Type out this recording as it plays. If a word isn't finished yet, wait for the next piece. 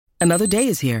Another day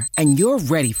is here, and you're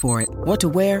ready for it. What to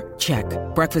wear? Check.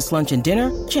 Breakfast, lunch, and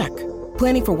dinner? Check.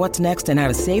 Planning for what's next and how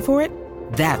to save for it?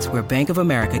 That's where Bank of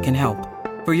America can help.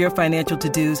 For your financial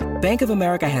to-dos, Bank of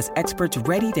America has experts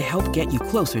ready to help get you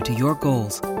closer to your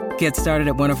goals. Get started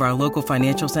at one of our local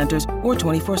financial centers or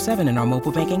 24/7 in our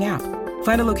mobile banking app.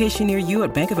 Find a location near you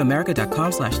at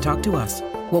bankofamerica.com/talktous.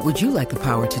 What would you like the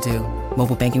power to do?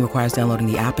 Mobile banking requires downloading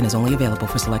the app and is only available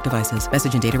for select devices.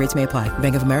 Message and data rates may apply.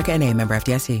 Bank of America N.A., member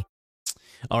FDIC.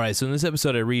 All right, so in this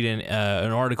episode, I read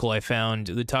an article I found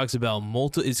that talks about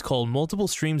it's called "Multiple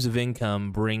Streams of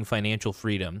Income Bring Financial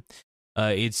Freedom."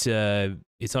 It's on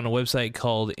a website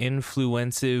called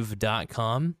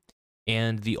Influencive.com,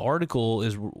 and the article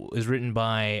is written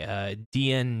by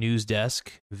DN Newsdesk,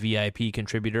 VIP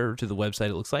contributor to the website.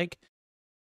 It looks like.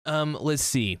 Let's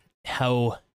see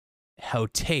how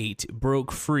Tate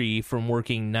broke free from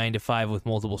working 9 to 5 with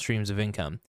multiple streams of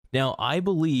income. Now, I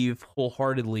believe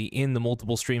wholeheartedly in the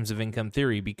multiple streams of income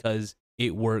theory because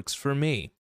it works for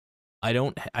me. I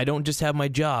don't just have my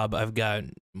job. I've got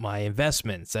my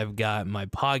investments. I've got my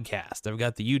podcast. I've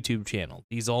got the YouTube channel.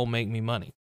 These all make me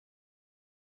money.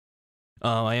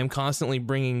 I am constantly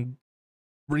bringing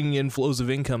in flows of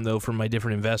income, though, from my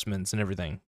different investments and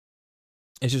everything.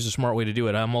 It's just a smart way to do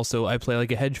it. I play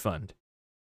like a hedge fund.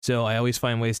 So I always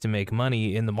find ways to make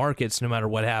money in the markets no matter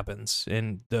what happens.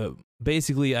 And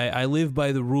basically, I live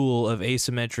by the rule of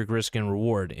asymmetric risk and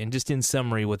reward. And just in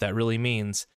summary, what that really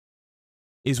means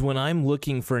is when I'm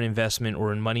looking for an investment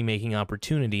or a money-making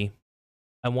opportunity,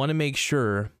 I want to make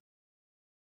sure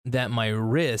that my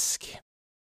risk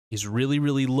is really,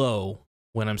 really low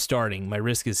when I'm starting. My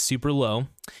risk is super low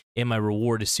and my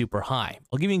reward is super high.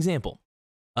 I'll give you an example.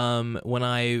 When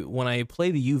I play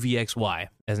the UVXY,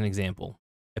 as an example,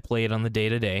 I play it on the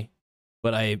day-to-day,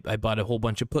 but I bought a whole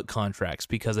bunch of put contracts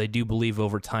because I do believe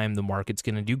over time the market's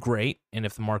going to do great, and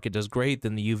if the market does great,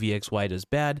 then the UVXY does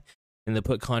bad, and the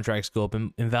put contracts go up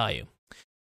in value.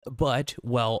 But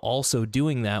while also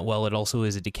doing that, while it also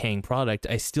is a decaying product,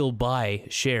 I still buy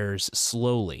shares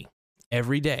slowly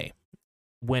every day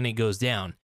when it goes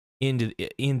down into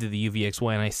the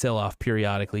UVXY, and I sell off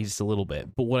periodically just a little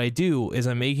bit. But what I do is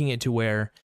I'm making it to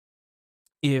where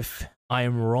if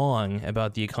I'm wrong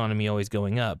about the economy always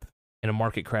going up and a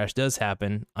market crash does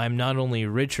happen, I'm not only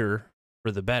richer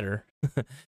for the better.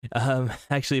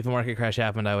 Actually, if a market crash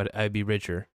happened, I'd be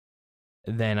richer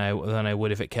than I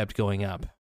would if it kept going up.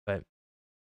 But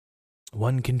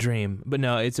one can dream. But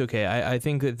no, it's okay. I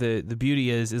think that the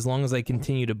beauty is, as long as I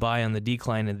continue to buy on the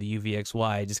decline of the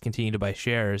UVXY, just continue to buy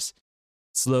shares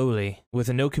slowly with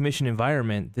a no commission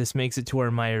environment, this makes it to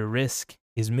where my risk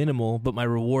is minimal, but my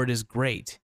reward is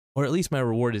great. Or at least my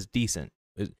reward is decent.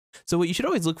 So what you should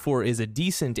always look for is at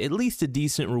least a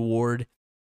decent reward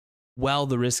while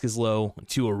the risk is low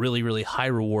to a really, really high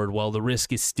reward while the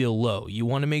risk is still low. You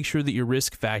want to make sure that your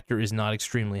risk factor is not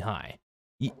extremely high.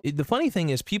 The funny thing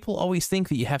is people always think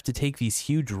that you have to take these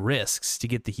huge risks to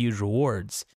get the huge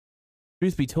rewards.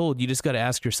 Truth be told, you just got to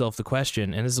ask yourself the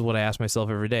question, and this is what I ask myself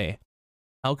every day.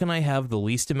 How can I have the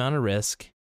least amount of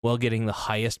risk while getting the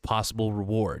highest possible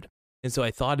reward? And so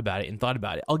I thought about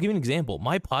it. I'll give you an example.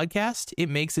 My podcast, it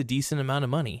makes a decent amount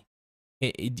of money.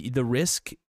 The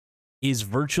risk is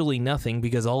virtually nothing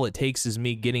because all it takes is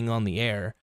me getting on the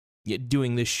air,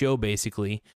 doing this show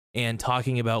basically, and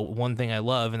talking about one thing I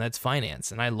love, and that's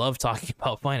finance. And I love talking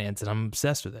about finance, and I'm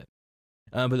obsessed with it.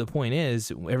 But the point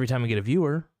is, every time I get a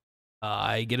viewer,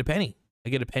 I get a penny.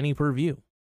 I get a penny per view.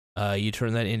 You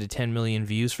turn that into 10 million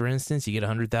views, for instance, you get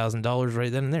 $100,000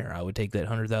 right then and there. I would take that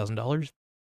 $100,000,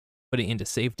 put it into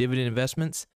safe dividend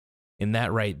investments, and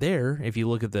that right there, if you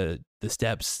look at the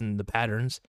steps and the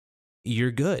patterns,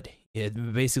 you're good.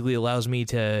 It basically allows me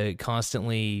to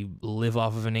constantly live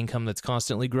off of an income that's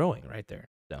constantly growing right there.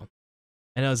 So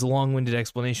I know it's a long-winded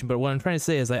explanation, but what I'm trying to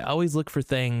say is I always look for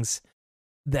things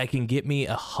that can get me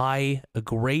a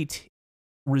great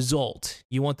result.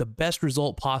 You want the best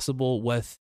result possible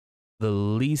with the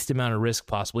least amount of risk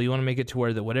possible. You want to make it to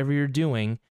where that whatever you're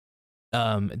doing,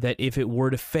 that if it were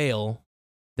to fail,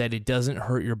 that it doesn't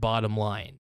hurt your bottom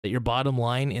line. That your bottom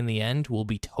line in the end will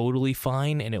be totally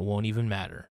fine and it won't even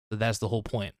matter. So that's the whole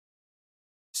point.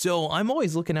 So I'm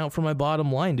always looking out for my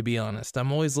bottom line, to be honest.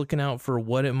 I'm always looking out for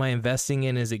what am I investing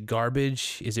in? Is it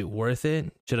garbage? Is it worth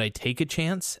it? Should I take a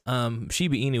chance?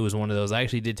 Shiba Inu was one of those. I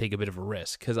actually did take a bit of a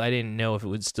risk because I didn't know if it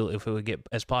would get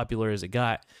as popular as it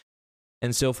got.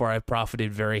 And so far I've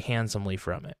profited very handsomely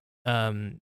from it.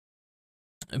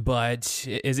 But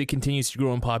as it continues to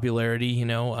grow in popularity,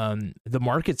 the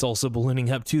market's also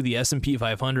ballooning up too. The S&P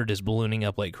 500 is ballooning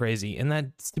up like crazy, and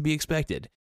that's to be expected.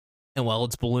 And while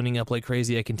it's ballooning up like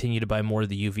crazy, I continue to buy more of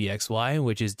the UVXY,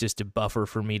 which is just a buffer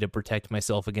for me to protect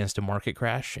myself against a market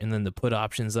crash. And then the put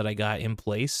options that I got in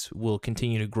place will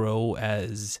continue to grow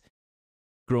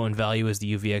in value as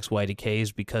the UVXY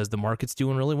decays because the market's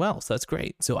doing really well. So that's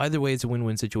great. So either way, it's a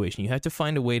win-win situation. You have to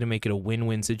find a way to make it a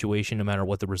win-win situation no matter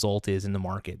what the result is in the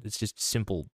market. It's just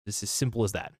simple. It's as simple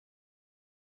as that.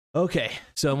 Okay,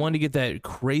 so I wanted to get that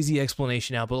crazy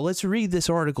explanation out, but let's read this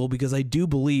article because I do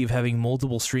believe having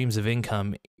multiple streams of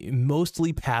income,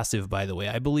 mostly passive, by the way,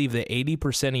 I believe that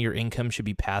 80% of your income should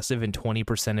be passive and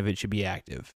 20% of it should be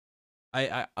active.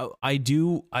 I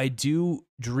do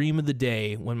dream of the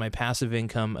day when my passive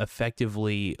income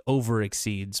effectively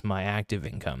overexceeds my active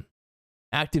income.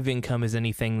 Active income is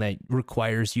anything that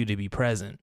requires you to be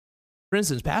present. For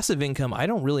instance, passive income, I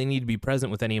don't really need to be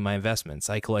present with any of my investments.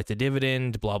 I collect a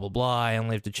dividend, blah, blah, blah. I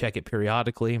only have to check it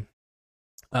periodically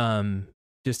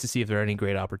just to see if there are any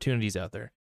great opportunities out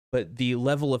there. But the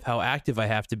level of how active I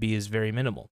have to be is very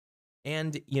minimal.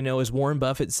 And, you know, as Warren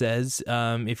Buffett says,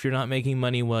 if you're not making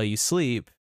money while you sleep,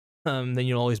 then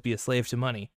you'll always be a slave to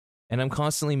money. And I'm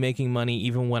constantly making money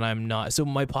even when I'm not. So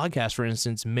my podcast, for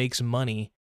instance, makes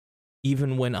money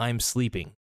even when I'm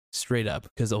sleeping. Straight up,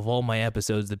 because of all my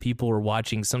episodes that people are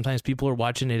watching, sometimes people are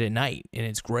watching it at night, and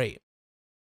it's great.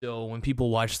 So when people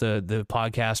watch the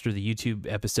podcast or the YouTube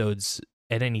episodes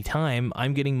at any time,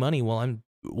 I'm getting money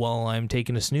while I'm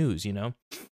taking a snooze, you know.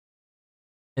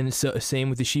 And so same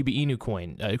with the Shiba Inu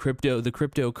coin, the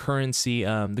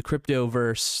cryptocurrency, the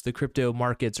cryptoverse, the crypto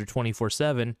markets are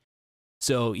 24/7.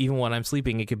 So even when I'm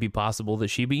sleeping, it could be possible that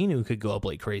Shiba Inu could go up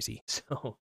like crazy.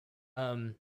 So,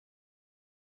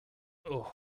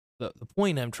 The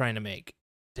point I'm trying to make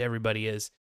to everybody is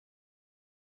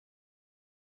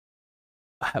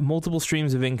multiple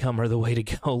streams of income are the way to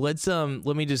go.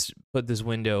 Let me just put this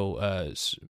window,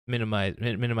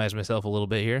 minimize myself a little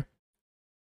bit here.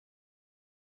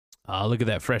 Look at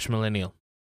that fresh millennial,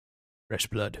 fresh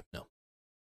blood. No.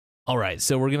 All right,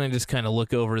 so we're gonna just kind of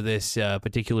look over this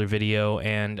particular video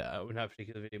and not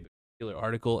particular video, but particular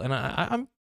article, and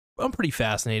I'm pretty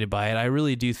fascinated by it. I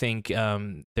really do think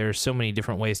there's so many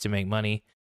different ways to make money,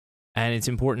 and it's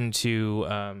important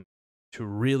to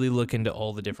really look into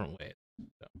all the different ways.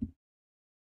 So.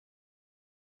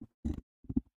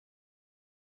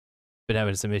 Been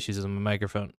having some issues with my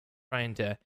microphone, trying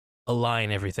to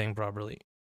align everything properly.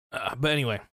 But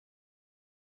anyway.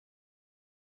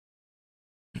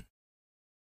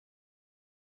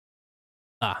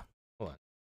 Hold on.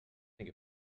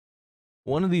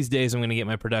 One of these days I'm going to get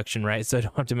my production right so I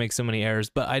don't have to make so many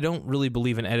errors, but I don't really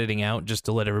believe in editing out just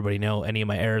to let everybody know any of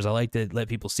my errors. I like to let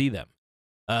people see them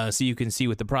so you can see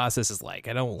what the process is like.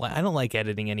 I don't like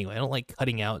editing anyway. I don't like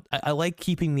cutting out. I like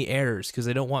keeping the errors because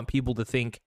I don't want people to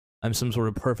think I'm some sort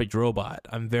of perfect robot.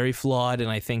 I'm very flawed, and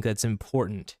I think that's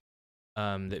important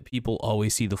that people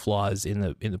always see the flaws in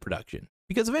the production.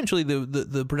 Because eventually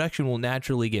the production will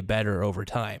naturally get better over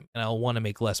time, and I'll want to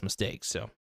make less mistakes, so...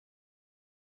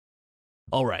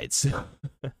 All right, so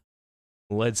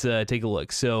let's take a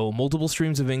look. So multiple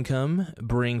streams of income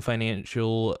bring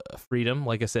financial freedom.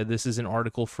 Like I said, this is an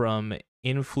article from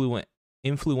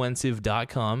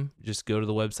influensive.com. Just go to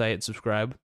the website and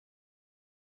subscribe.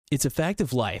 It's a fact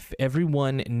of life.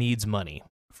 Everyone needs money.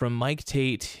 From Mike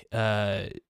Tate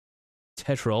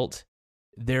Tetrault,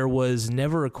 there was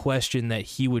never a question that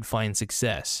he would find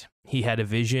success. He had a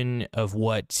vision of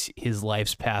what his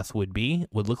life's path would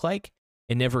look like,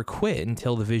 and never quit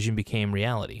until the vision became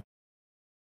reality.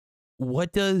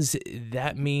 What does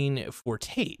that mean for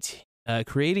Tate?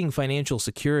 Creating financial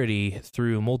security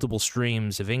through multiple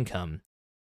streams of income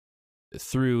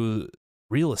through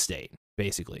real estate,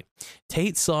 basically.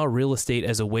 Tate saw real estate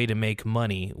as a way to make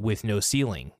money with no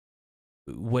ceiling.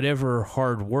 Whatever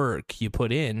hard work you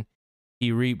put in,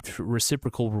 he reaped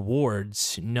reciprocal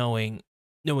rewards, knowing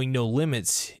no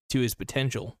limits to his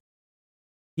potential.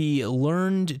 He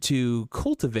learned to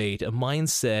cultivate a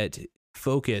mindset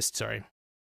focused. Sorry, I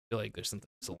feel like there's something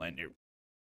misaligned here.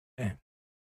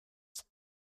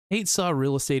 Tate saw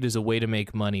real estate as a way to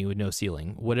make money with no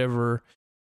ceiling. Whatever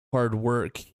hard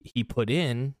work he put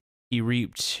in, he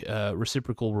reaped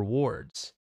reciprocal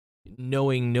rewards,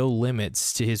 knowing no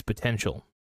limits to his potential.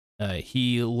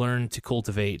 He learned to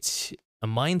cultivate a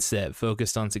mindset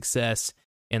focused on success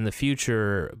and the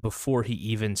future before he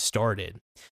even started.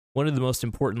 One of the most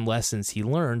important lessons he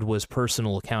learned was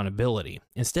personal accountability.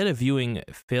 Instead of viewing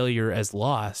failure as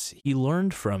loss, he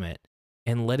learned from it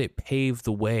and let it pave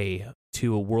the way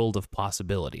to a world of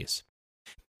possibilities.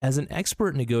 As an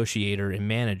expert negotiator and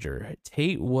manager,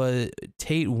 Tate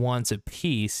wants a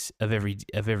piece of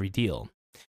every deal.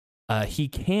 He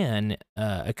can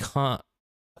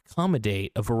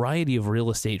accommodate a variety of real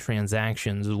estate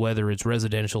transactions, whether it's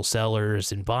residential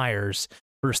sellers and buyers,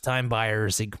 first-time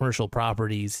buyers and commercial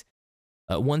properties,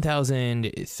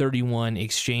 1,031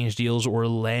 exchange deals or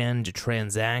land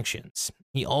transactions.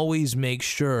 He always makes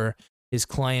sure his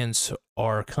clients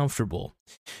are comfortable.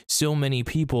 So many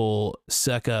people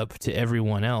suck up to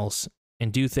everyone else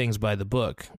and do things by the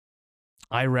book.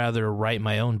 I rather write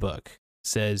my own book,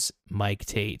 says Mike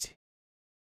Tate.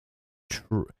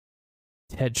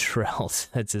 Tetrault,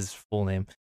 that's his full name.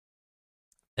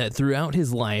 Throughout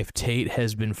his life, Tate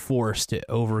has been forced to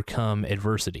overcome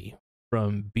adversity.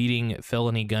 From beating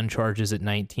felony gun charges at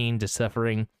 19 to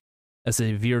suffering a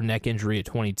severe neck injury at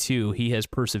 22, he has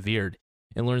persevered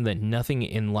and learned that nothing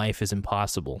in life is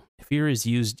impossible. Fear is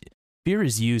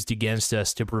used against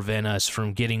us to prevent us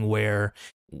from getting where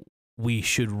we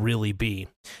should really be.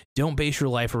 Don't base your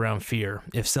life around fear.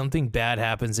 If something bad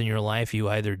happens in your life, you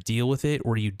either deal with it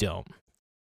or you don't.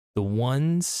 The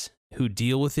ones who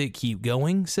deal with it keep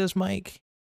going, says Mike.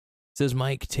 Says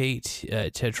Mike Tate,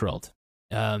 Tetrault.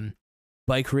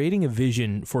 By creating a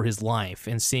vision for his life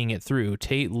and seeing it through,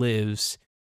 Tate lives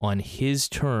on his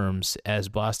terms as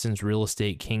Boston's real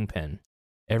estate kingpin.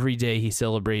 Every day he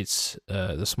celebrates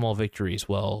the small victories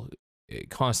while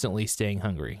constantly staying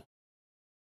hungry.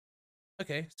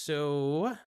 Okay,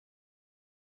 so...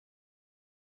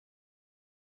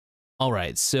 All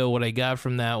right, so what I got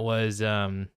from that was...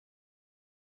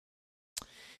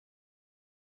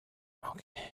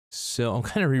 Okay, so I'm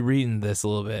kind of rereading this a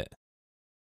little bit.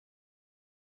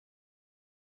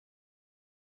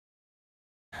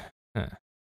 Huh.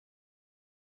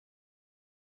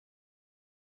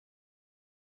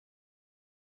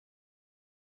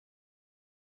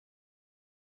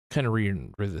 Kind of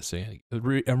reading through this.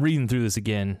 I'm reading through this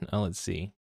again. Let's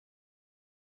see.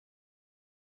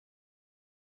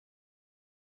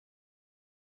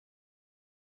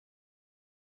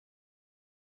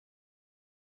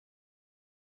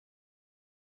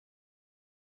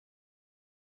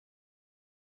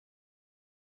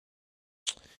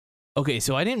 Okay,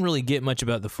 so I didn't really get much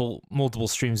about the full multiple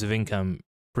streams of income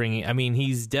bringing. I mean,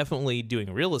 he's definitely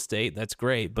doing real estate. That's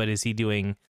great. But is he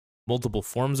doing multiple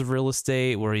forms of real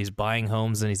estate where he's buying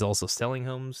homes and he's also selling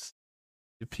homes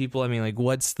to people? I mean, like,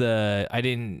 what's the... I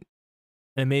didn't...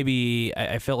 And maybe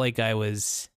I felt like I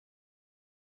was...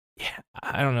 Yeah,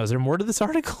 I don't know. Is there more to this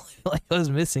article? I feel like I was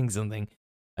missing something.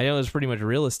 I know it's pretty much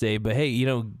real estate, but hey,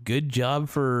 good job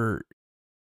for,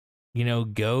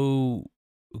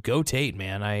 go Tate,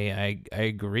 man. I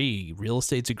agree. Real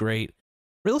estate's a great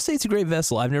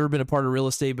vessel. I've never been a part of real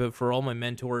estate, but for all my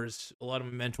mentors, a lot of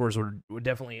my mentors would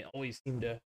definitely always seem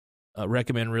to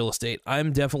recommend real estate.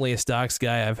 I'm definitely a stocks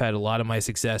guy. I've had a lot of my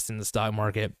success in the stock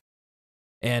market.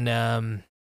 And,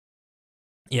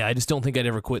 yeah, I just don't think I'd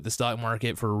ever quit the stock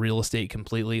market for real estate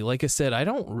completely. Like I said, I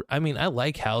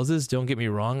like houses, don't get me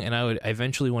wrong, and I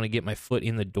eventually want to get my foot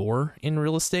in the door in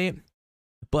real estate.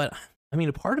 But I mean,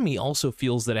 a part of me also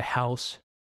feels that a house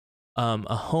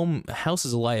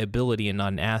is a liability and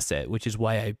not an asset, which is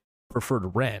why I prefer to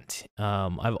rent.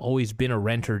 I've always been a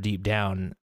renter deep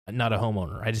down, not a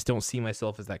homeowner. I just don't see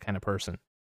myself as that kind of person.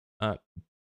 And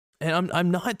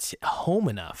I'm not home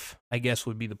enough, I guess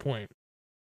would be the point.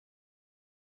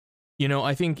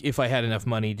 I think if I had enough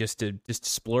money just to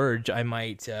splurge, I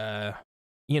might, I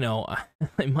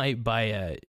might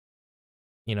buy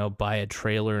a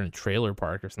trailer in a trailer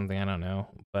park or something. I don't know,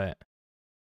 but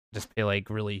just pay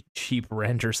like really cheap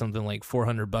rent or something, like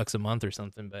 $400 a month or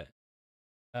something. But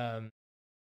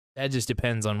that just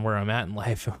depends on where I'm at in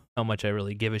life, how much I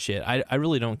really give a shit. I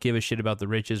really don't give a shit about the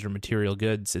riches or material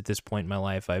goods at this point in my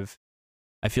life.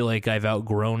 I feel like I've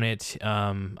outgrown it.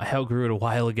 I outgrew it a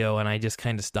while ago, and I just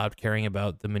kind of stopped caring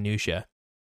about the minutia.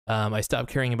 I stopped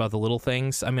caring about the little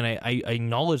things. I mean, I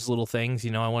acknowledge little things.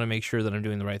 I want to make sure that I'm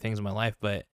doing the right things in my life,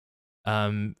 but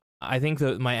I think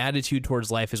that my attitude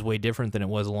towards life is way different than it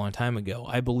was a long time ago.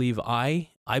 I believe I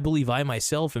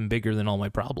myself am bigger than all my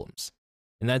problems.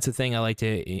 And that's the thing I like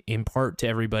to impart to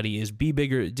everybody is be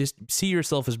bigger. Just see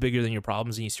yourself as bigger than your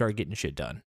problems, and you start getting shit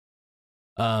done.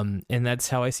 And that's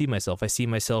how I see myself. I see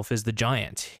myself as the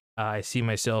giant. I see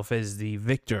myself as the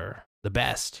victor, the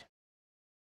best.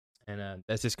 And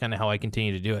that's just kind of how I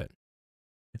continue to do it.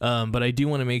 But I do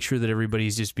want to make sure that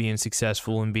everybody's just being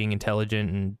successful and being intelligent,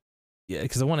 and yeah,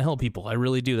 because I want to help people. I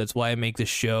really do. That's why I make this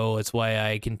show. That's why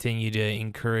I continue to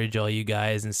encourage all you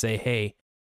guys and say, hey,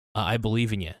 I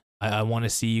believe in you. I want to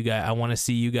see you guys. I want to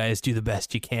see you guys do the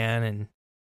best you can. And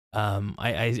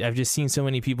I've just seen so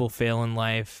many people fail in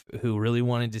life who really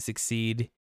wanted to succeed.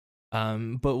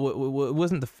 But it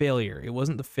wasn't the failure. It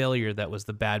wasn't the failure that was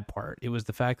the bad part. It was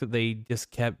the fact that they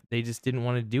just didn't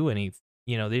want to do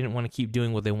they didn't want to keep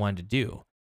doing what they wanted to do.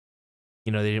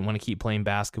 They didn't want to keep playing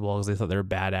basketball because they thought they were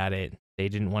bad at it. They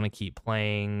didn't want to keep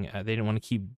playing. They didn't want to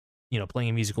keep, playing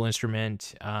a musical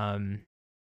instrument.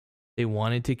 They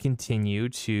wanted to continue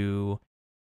to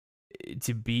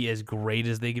be as great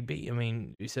as they could be. I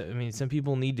mean, some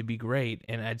people need to be great,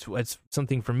 and it's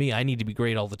something for me. I need to be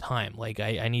great all the time. Like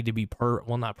I need to be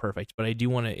not perfect, but I do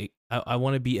want to. I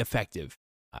want to be effective.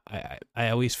 I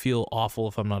always feel awful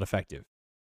if I'm not effective.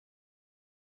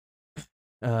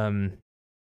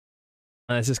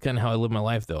 That's just kind of how I live my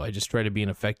life, though. I just try to be an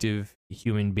effective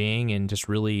human being and just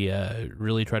really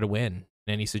try to win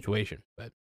in any situation.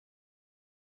 But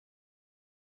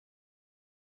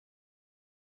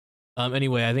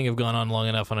anyway, I think I've gone on long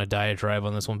enough on a diatribe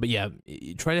on this one. But yeah,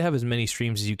 try to have as many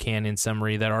streams as you can. In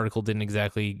summary, that article didn't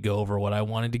exactly go over what I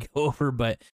wanted to go over,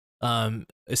 but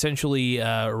essentially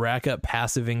rack up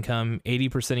passive income.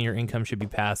 80% of your income should be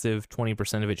passive.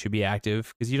 20% of it should be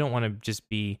active, because you don't want to just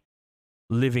be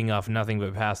living off nothing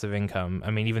but passive income.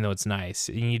 I mean, even though it's nice,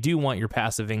 and you do want your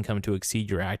passive income to exceed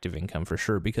your active income for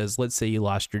sure, because let's say you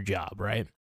lost your job, right?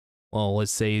 Well,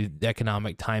 let's say the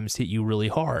economic times hit you really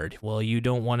hard. Well, you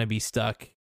don't want to be stuck.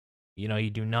 You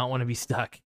do not want to be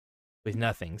stuck with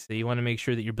nothing. So you want to make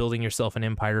sure that you're building yourself an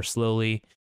empire slowly,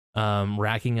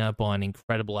 racking up on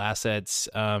incredible assets.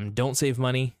 Don't save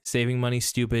money. Saving money's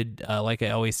stupid. Like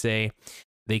I always say,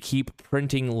 they keep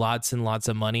printing lots and lots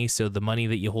of money, so the money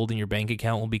that you hold in your bank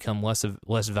account will become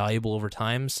less valuable over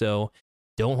time. So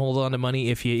don't hold on to money.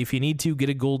 If you need to, get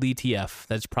a gold ETF.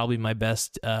 That's probably my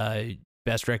best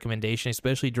recommendation,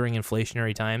 especially during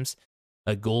inflationary times.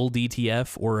 A gold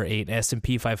ETF or an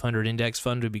S&P 500 index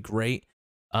fund would be great.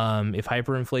 If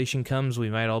hyperinflation comes, we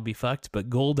might all be fucked, but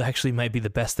gold actually might be the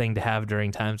best thing to have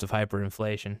during times of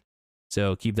hyperinflation.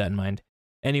 So keep that in mind.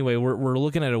 Anyway, we're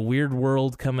looking at a weird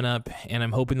world coming up, and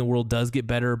I'm hoping the world does get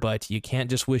better, but you can't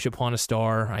just wish upon a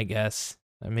star, I guess.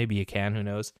 Maybe you can, who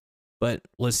knows? But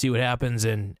let's see what happens.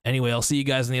 And anyway, I'll see you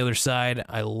guys on the other side.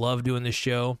 I love doing this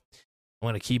show. I'm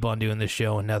going to keep on doing this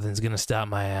show, and nothing's going to stop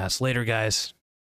my ass. Later, guys.